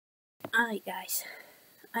Alright guys,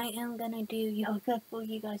 I am gonna do yoga for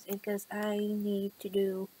you guys because I need to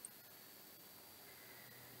do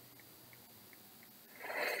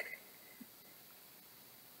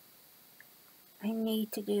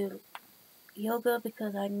yoga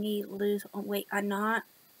because I need to lose weight. I'm not,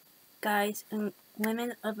 guys, and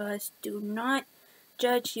women of us, do not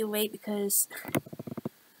judge your weight because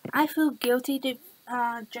I feel guilty to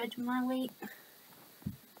judge my weight.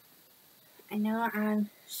 I know I'm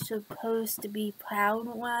supposed to be proud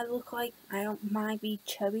of what I look like. I don't mind being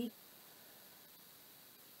chubby.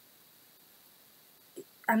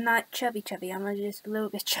 I'm not chubby, I'm just a little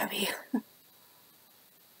bit chubby.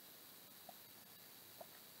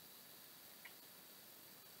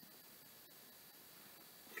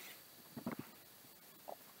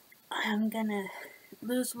 I'm gonna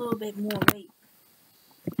lose a little bit more weight.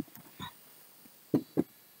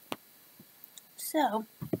 So,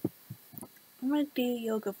 I'm gonna do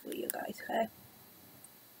yoga for you guys, okay?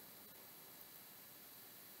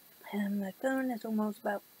 And my phone is almost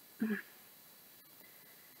about...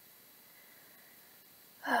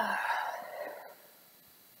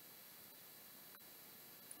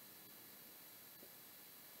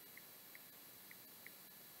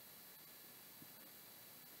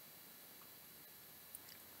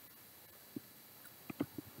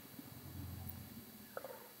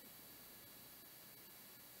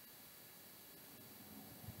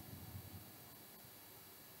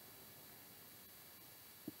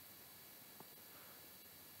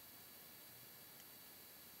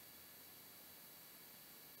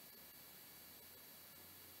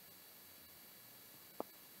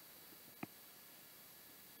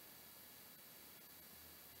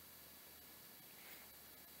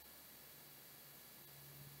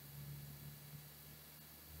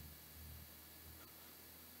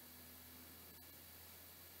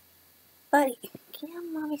 Buddy, get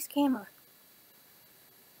on mommy's camera.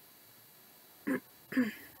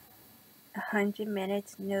 100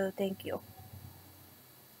 minutes? No, thank you.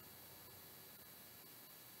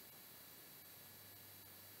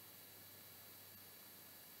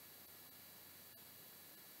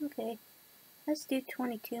 Okay, let's do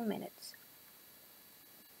 22 minutes.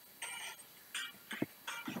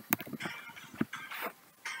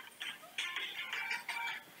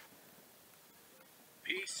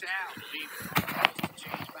 Peace out, people.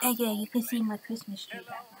 And yeah, you can see my Christmas tree Hello,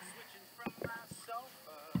 back switching from my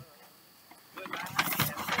sofa. Will I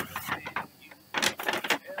ever send you?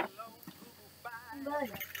 Hello, Google Fi. there. Plan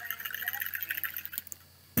that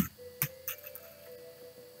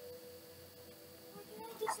Why did I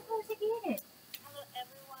just supposed to get it? Hello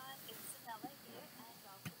everyone, it's Zanella here and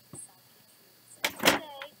welcome to Psychic Truths. And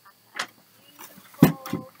today I have a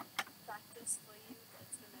beautiful practice for you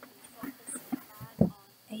that's going to be focusing a lot on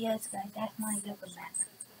Yes, guys, that's my yoga mat. So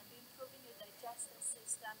it's going to be improving your digestive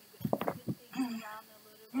system. You're going to be moving things around a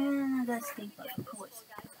little bit. Let's think Before about we the get course. this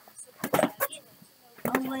guys, I'm super excited to let you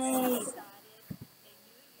know we wait. just started a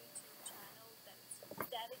new YouTube channel that is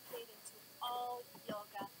dedicated to all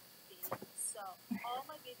yoga videos. So all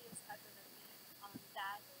my videos are going to be on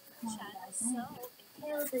that channel. So if you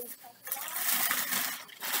guys want to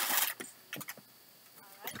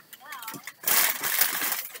check it out, alright, now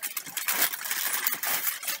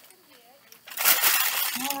from here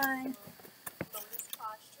you One. can lotus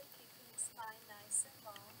posture, keeping your spine nice and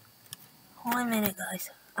long. 1 minute, guys.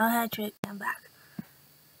 I'll have to come back.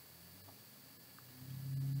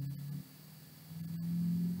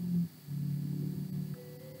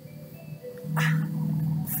 I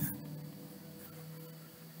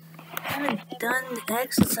haven't done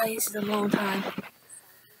exercise in a long time. So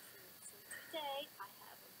today I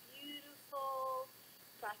have a beautiful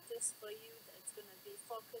practice for you that's going to be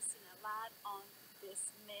focusing a lot on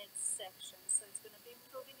this midsection. So it's going to be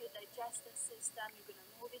improving your digestive system. You're going to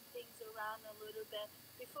be moving things around a little bit.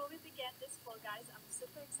 Before we begin this flow, guys, I'm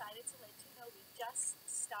super excited to let you know we just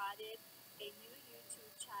started a new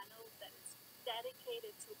YouTube channel that is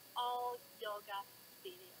dedicated to all yoga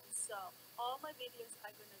videos. So all my videos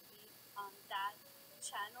are going to be on that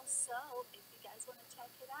channel. So if you guys want to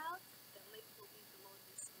check it out, the link will be below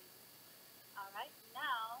this video. Alright,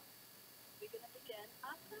 now we're going to begin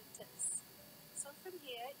our practice. So from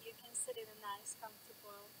here, you can sit in a nice,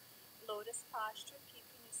 comfortable lotus posture,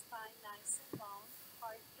 keeping your spine nice and long,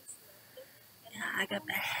 heart is lifted. And Yeah, I got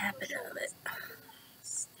the habit of it.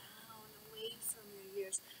 Relax down, away from your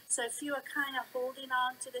ears. So if you are kind of holding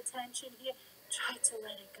on to the tension here, try to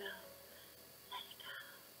let it go. Let it go.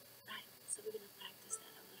 Right, so we're going to practice that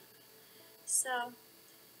a little bit. So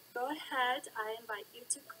go ahead, I invite you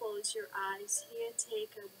to close your eyes here.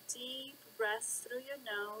 Take a deep breath through your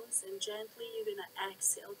nose and gently you're going to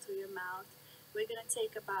exhale through your mouth. we're going to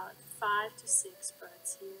take about 5 to 6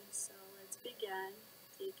 breaths here. So let's begin.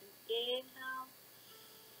 Take an inhale,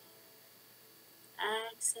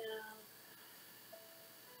 exhale.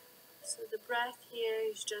 So the breath here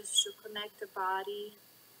is just to connect the body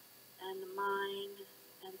and the mind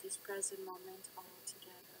and this present moment all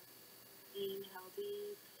together. Inhale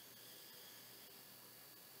deep,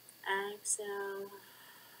 exhale,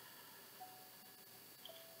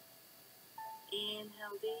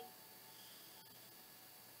 inhale deep,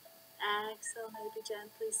 exhale, maybe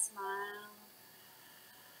gently smile.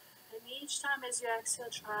 And each time as you exhale,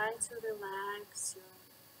 try to relax your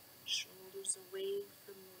shoulders away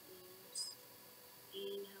from your ears.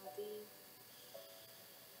 Inhale deep,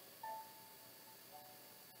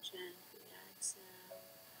 gently exhale.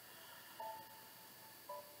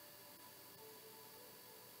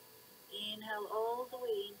 Inhale all the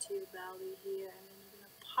way into your belly here, and then you're going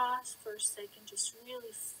to pause for a second, just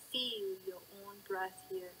really feel your own breath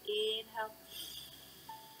here. Inhale.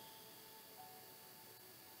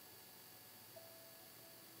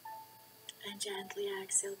 And gently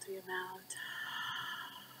exhale through your mouth.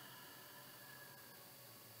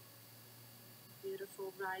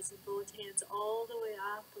 Beautiful. Rising both hands all the way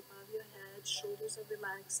up above your head. Shoulders are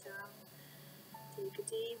relaxed down. Take a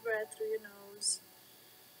deep breath through your nose.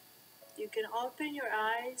 You can open your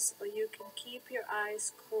eyes or you can keep your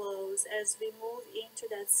eyes closed as we move into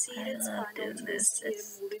that seated spinal twist here.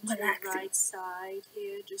 Moving to your right side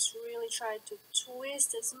here. Just really try to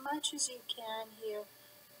twist as much as you can here.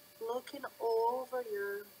 Looking over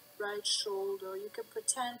your right shoulder. You can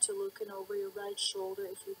pretend to looking over your right shoulder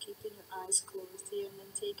if you're keeping your eyes closed here. And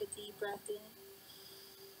then take a deep breath in.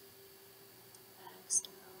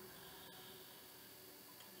 Exhale.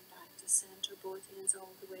 Coming back to center, both hands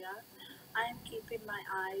all the way up. I'm keeping my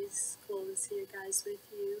eyes closed here, guys, with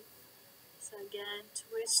you. So again,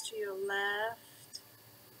 twist to your left.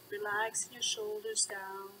 Relaxing your shoulders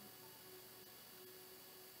down.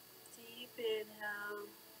 Deep inhale.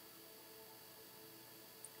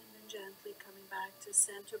 Gently coming back to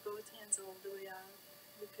center, both hands all the way up.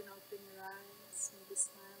 You can open your eyes, maybe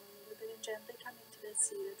smile a little bit, and gently come into the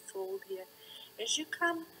seated fold here. As you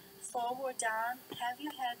come forward down, have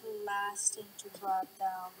your head lasting to drop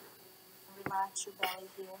down. Relax your belly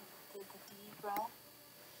here. Take a deep breath.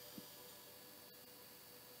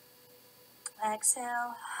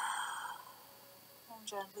 Exhale. And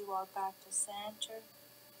gently walk back to center.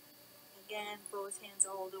 Again, both hands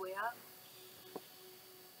all the way up.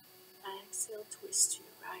 Exhale, twist to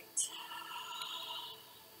your right.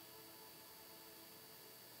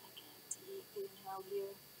 Again, deep inhale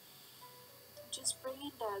here. Just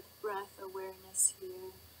bringing that breath awareness here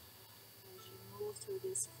as you move through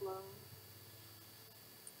this flow.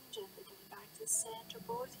 And gently coming back to center,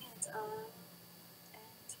 both hands up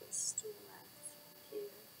and twist to the left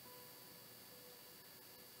here.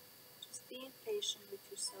 Just being patient with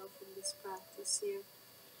yourself in this practice here.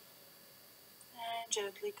 And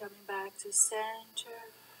gently coming back to center.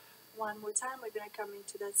 One more time, we're going to come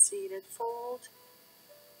into that seated fold.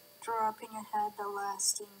 Dropping your head, the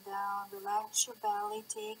lasting down. Relax your belly,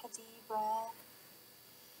 take a deep breath.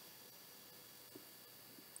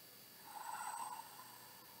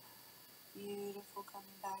 Beautiful,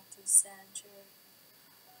 coming back to center.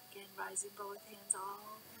 Again, rising both hands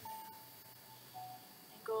all the way.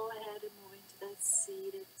 And go ahead and move into that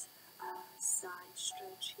seated side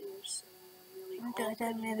stretch here. So you're really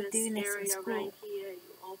opening this area right here.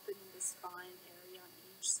 You're opening the spine area on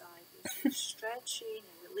each side. You're stretching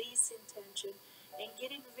and releasing tension and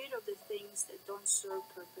getting rid of the things that don't serve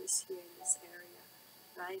purpose here in this area,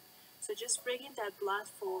 right? So just bringing that blood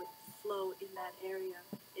flow in that area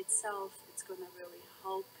itself, it's going to really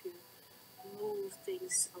help you move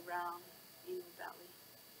things around in your belly.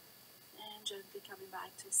 And gently coming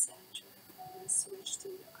back to center. I'm going to switch to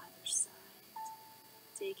the other side.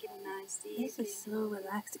 Taking a nice deep inhale. This is so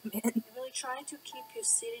relaxing, man. And really try to keep your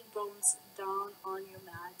sitting bones down on your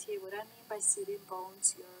mat here. What I mean by sitting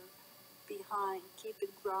bones, you're behind. Keep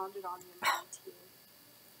it grounded on your mat here.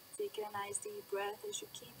 Taking a nice deep breath as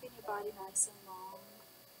you're keeping your body nice and long.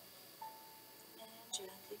 And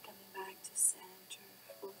gently coming back to center.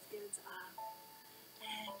 Both hands up.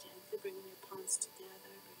 And gently bringing your palms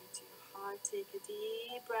together. Bring it to your heart. Take a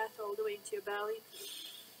deep breath all the way into your belly.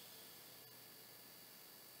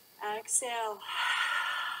 Exhale.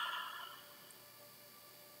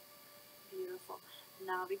 Beautiful.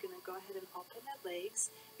 Now we're going to go ahead and open our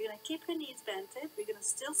legs. We're going to keep your knees bent. We're going to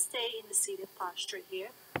still stay in the seated posture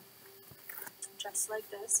here. Just like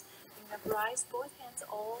this. We're going to rise both hands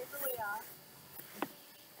all the way up.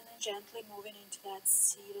 And then gently moving into that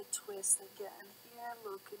seated twist again here.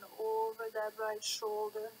 Looking over that right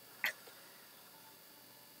shoulder.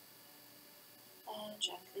 And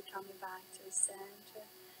gently coming back to the center.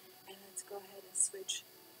 And let's go ahead and switch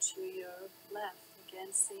to your left.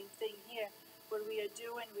 Again, same thing here. What we are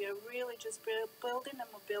doing, we are really just building the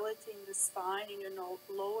mobility in the spine, in your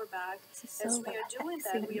lower back. This is As so we are doing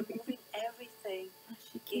that, we are relaxing. moving everything I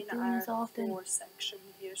should keep in doing our this often. core section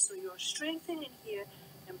here. So you're strengthening here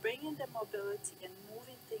and bringing the mobility and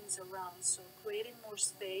moving things around. So creating more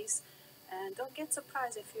space. And don't get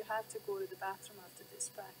surprised if you have to go to the bathroom after this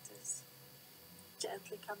practice.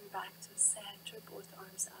 Gently coming back to the center, both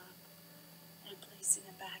arms up and placing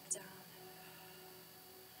it back down.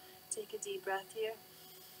 Take a deep breath here.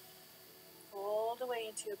 All the way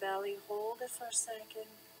into your belly. Hold it for a second.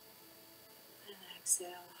 And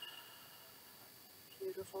exhale.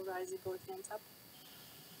 Beautiful. Rising both hands up.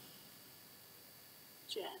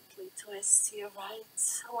 Gently twist to your right.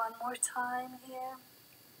 One more time here.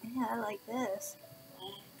 Yeah, I like this.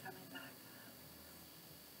 And coming back up.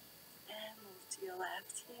 And move to your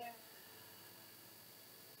left here.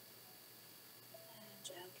 And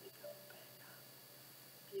gently coming back up.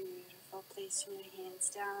 Beautiful. Place your hands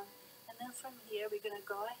down. And then from here, we're going to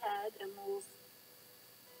go ahead and move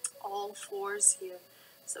all fours here.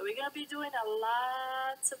 So we're going to be doing a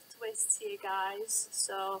lot of twists here, guys.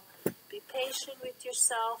 So be patient with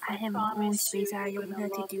yourself. I have my own promise space. you, I you're don't going have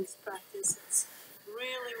to to love do. this practice. It's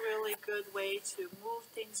really, really good way to move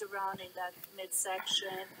things around in that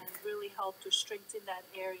midsection and really help to strengthen that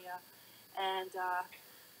area and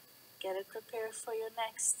get it prepared for your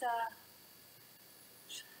next.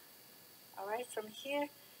 All right, from here,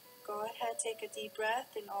 go ahead, take a deep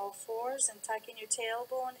breath in all fours and tuck in your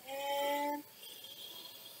tailbone in.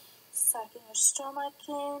 Tuck in your stomach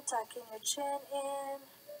in, tuck in your chin in.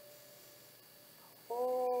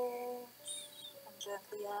 Hold and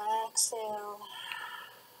gently exhale.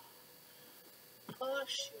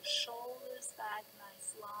 Push your shoulders back,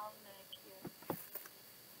 nice long neck here.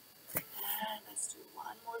 And let's do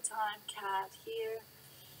one more time, cat here.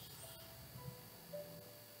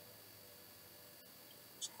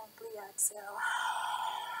 Gently exhale.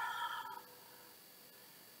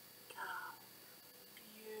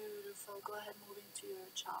 Beautiful. Go ahead, move into your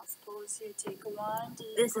child's pose here. Take one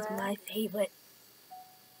deep This breath. is my favorite.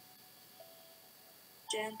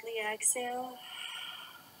 Gently exhale.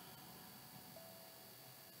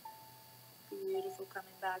 Beautiful.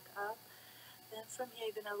 Coming back up. Then from here,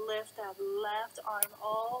 you're going to lift that left arm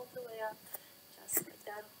all the way up. Just like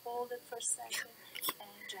that. Hold it for a second. And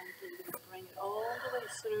gently, you're going to bring it all the way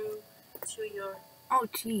through to your Oh,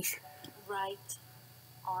 jeez. right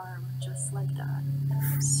arm. Just like that.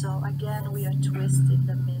 So again, we are twisting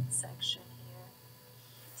the midsection here.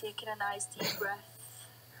 Taking a nice deep breath.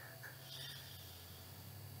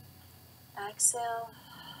 Exhale.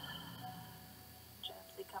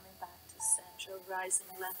 Gently coming back to center. Rising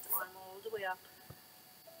left arm all the way up.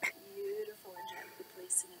 Beautiful. And gently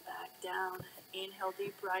placing it back down. Inhale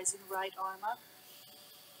deep, rising right arm up.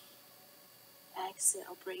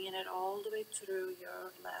 Exhale, bringing it all the way through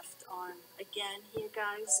your left arm. Again, here,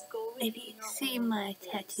 guys, go with If you see my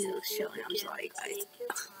tattoos showing, I'm sorry, guys. Take your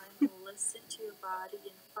time, listen to your body,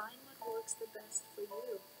 and find what works the best for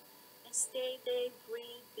you. And stay there,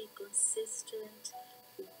 breathe, be consistent,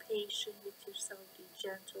 be patient with yourself, be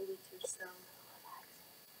gentle with yourself.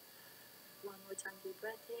 One more time, deep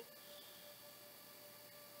breath here.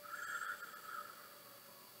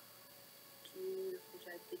 Beautiful,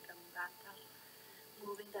 gently coming back up.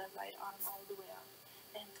 Moving that right arm all the way up.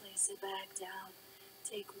 And place it back down.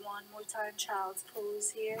 Take one more time, child's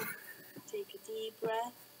pose here. Take a deep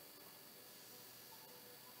breath.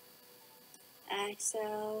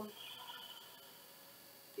 Exhale.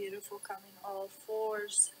 Beautiful, coming all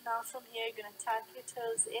fours. Now from here, you're going to tuck your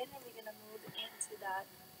toes in and we're going to move into that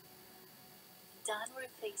downward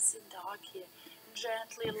facing dog here.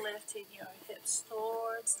 Gently lifting your hips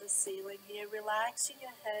towards the ceiling here. Relaxing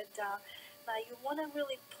your head down. Now you want to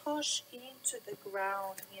really push into the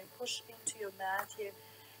ground here. Push into your mat here.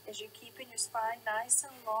 As you're keeping your spine nice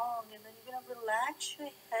and long. And then you're going to relax your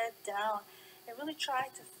head down. And really try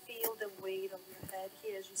to feel the weight of your head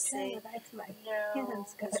here as you say no,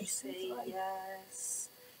 as you say yes.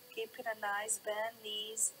 Keeping a nice bend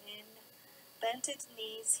knees in, bented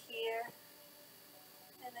knees here.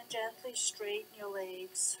 And then gently straighten your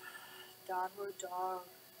legs. Downward dog.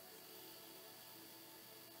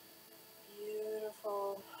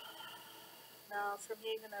 Beautiful. Now from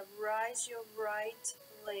here you're going to rise your right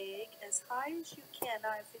leg as high as you can.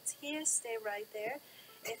 Now if it's here, stay right there.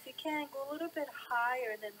 If you can, go a little bit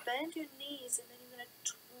higher and then bend your knees and then you're going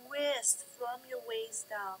to twist from your waist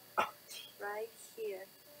down. Right here.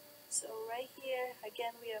 So right right here.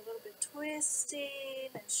 Again, we are a little bit twisting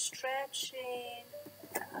and stretching.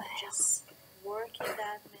 Just working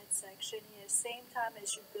that midsection here. Same time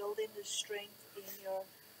as you building the strength in your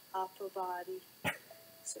upper body.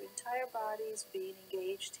 So entire body is being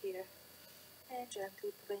engaged here. And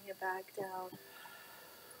gently pulling your back down.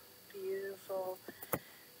 Beautiful.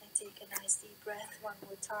 And take a nice deep breath one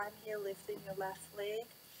more time here, lifting your left leg.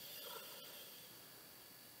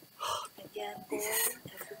 Again, going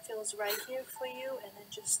if it feels right here for you, and then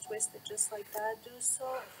just twist it just like that. Do so.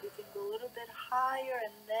 If you can go a little bit higher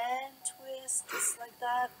and then twist just like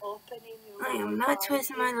that, opening your I am lower not body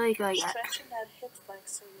twisting here, my leg like that. stretching that hip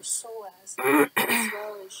flexor, your psoas, as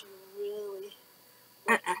well as you really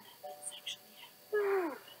working that midsection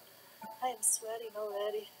here. I am sweating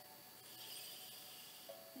already.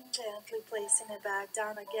 And gently placing it back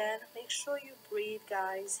down again. Make sure you breathe,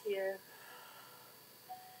 guys, here.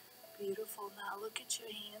 Beautiful. Now look at your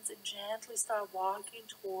hands and gently start walking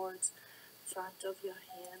towards the front of your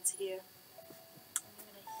hands here. And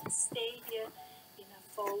you're going to stay here in a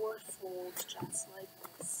forward fold just like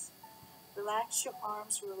this. Relax your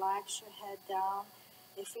arms, relax your head down.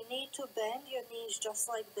 If you need to, bend your knees just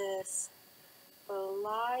like this. But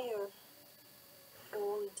allow your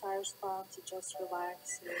whole entire spine to just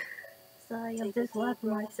relax here. Sorry, I'm Take a just deep laughing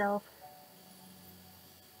breath. myself.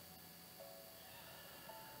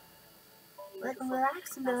 But I'm Beautiful.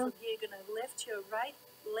 relaxing Now though. from here, you're going to lift your right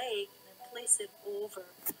leg and place it over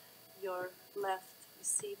your left. You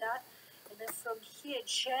see that? And then from here,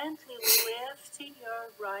 gently lifting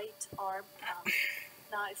your right arm up.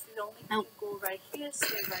 Now, if you only can go right here,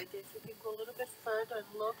 stay right there. If you can go a little bit further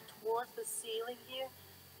and look towards the ceiling here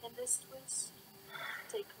in this twist,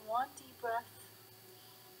 take one deep breath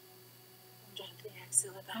and gently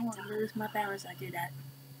exhale it back I won't down. lose my power as I do that.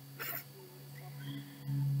 Beautiful.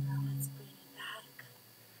 Now let's bring it back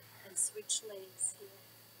and switch legs here.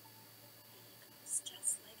 And it goes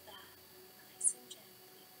just like that, nice and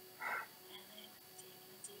gently. And then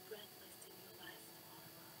taking a deep breath, lifting your left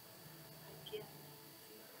arm up. Again,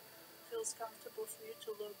 if it feels comfortable for you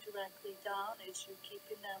to look directly down as you're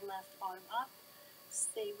keeping that left arm up,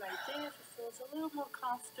 stay right there. If it feels a little more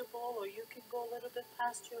comfortable, or you can go a little bit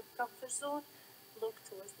past your comfort zone, look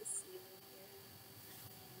towards the ceiling here.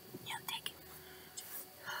 Yeah, take it.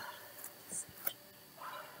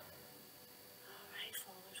 Alright,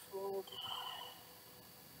 forward fold.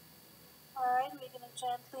 Alright, we're going to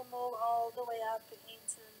gently move all the way up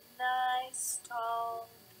into a nice, tall,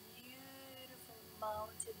 beautiful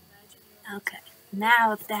mountain. Imagine you're Okay,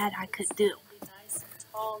 now that I could do. nice and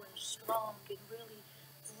tall and strong and really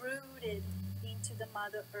rooted into the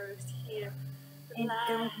Mother Earth here. And Relax,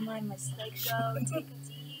 don't mind my let slick. go. Take a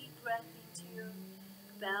deep breath into your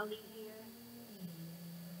belly here.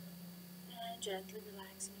 And gently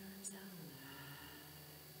relaxing your arms down.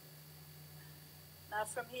 Now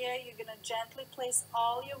from here, you're going to gently place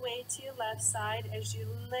all your weight to your left side. As you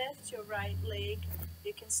lift your right leg,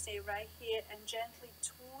 you can stay right here and gently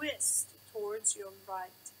twist towards your right,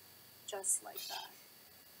 just like that.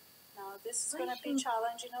 Now this is going to be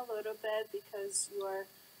challenging a little bit because you are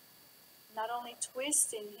not only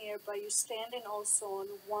twisting here, but you're standing also on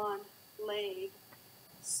one leg.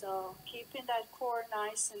 So keeping that core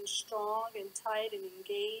nice and strong and tight and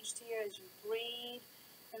engaged here as you breathe.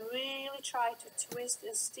 And really try to twist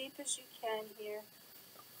as deep as you can here.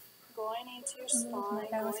 Going into your spine,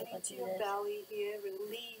 going into your belly here.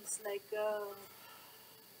 Release, let go.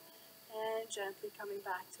 And gently coming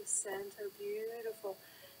back to center. Beautiful.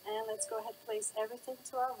 And let's go ahead and place everything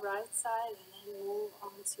to our right side and then move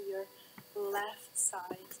on to your left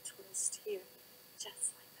side twist here.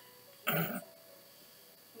 Just like that. Beautiful.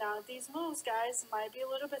 Now these moves, guys, might be a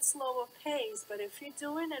little bit slower pace, but if you're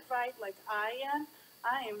doing it right like I am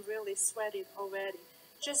really sweating already.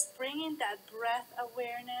 Just bringing that breath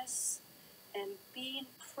awareness and being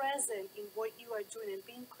present in what you are doing and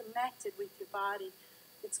being connected with your body,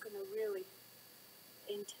 it's going to really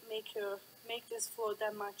make this flow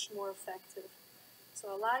that much more effective.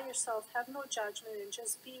 So allow yourself, have no judgment, and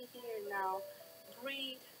just be here now.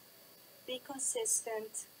 Breathe, be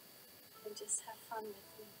consistent, and just have fun with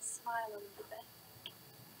me. Smile a little bit.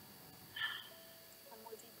 One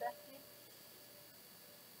more deep breath here.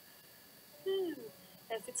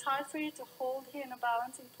 If it's hard for you to hold here in a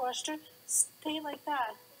balancing posture, stay like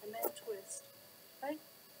that and then twist. Right?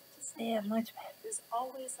 Just like that. Much better. There's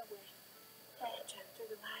always a way. And gently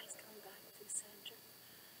relax, come back to center.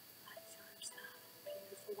 Relax your arms down.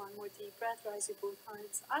 Beautiful. One more deep breath. Rise your both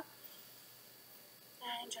arms up.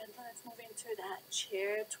 And gently, let's move into that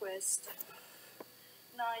chair twist.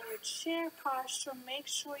 Now in your chair posture, make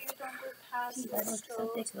sure you don't go past Gee, your that looks toes.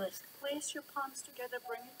 ridiculous. Place your palms together,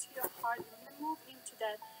 bring it to your heart, and then move into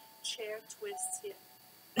that chair twist here.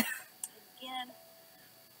 Again,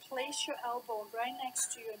 place your elbow right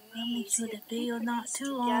next to your I'll make knees. sure Here, the video keep your not knees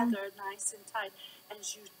too long. together, nice and tight.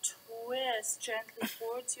 As you twist gently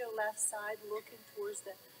towards your left side, looking towards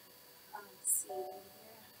the ceiling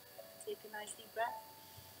here. Take a nice deep breath.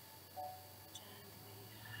 Gently.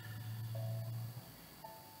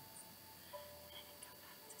 And come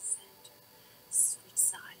back to center. Switch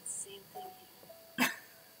sides, same thing here.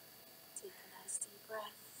 Take a nice deep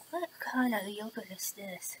breath. What kind of yoga is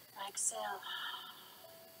this? Exhale.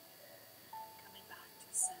 Coming back to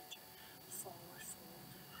center. Forward fold.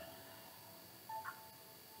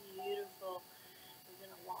 Beautiful. We're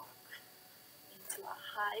going to walk into a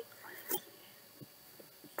high plank here.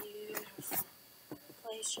 Beautiful.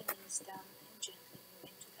 Place your knees down and gently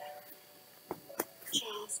move into that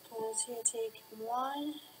chest pose here. Take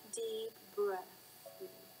one deep breath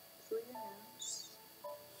through your nose.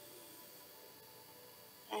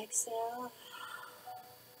 Exhale.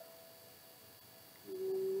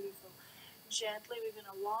 Beautiful. Gently, we're going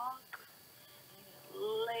to walk. And we're going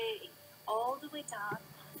to lay all the way down on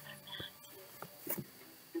our mat here.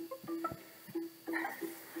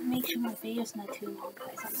 Make sure my video's not too long,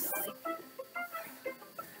 guys. I'm sorry.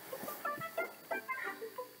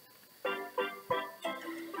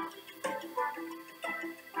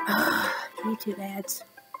 YouTube ads.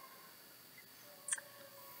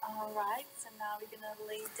 Alright, so now we're going to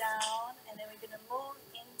lay down and then we're going to move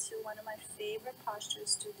into one of my favorite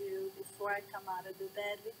postures to do before I come out of the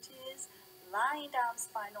bed, which is lying down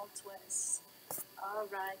spinal twist.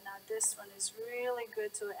 Alright, now this one is really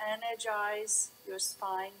good to energize your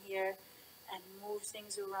spine here and move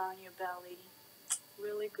things around your belly.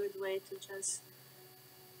 Really good way to just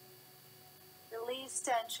release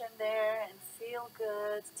tension there and feel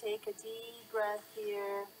good. Take a deep breath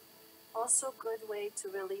here. Also good way to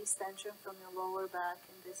release tension from your lower back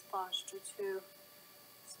in this posture too.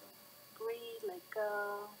 So breathe, let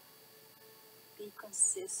go. Be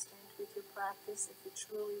consistent with your practice if you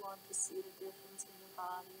truly want to see the difference in your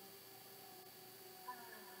body.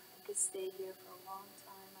 I could stay here for a long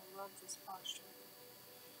time. I love this posture.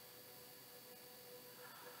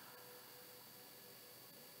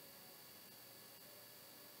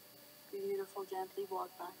 Beautiful. Gently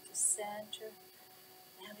walk back to center.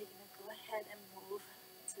 Now we're going to go ahead and move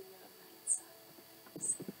to your right side.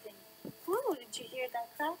 Same thing. Woo, did you hear that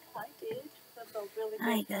crack? I did. That felt really good.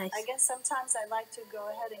 Hi, guys. I guess sometimes I like to go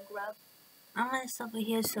ahead and grab. I'm gonna stop it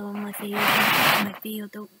here so my video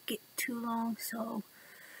don't get too long. So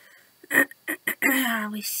I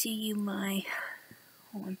will see you I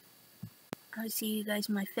will see you guys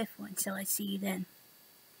in my 5th one. So I see you then.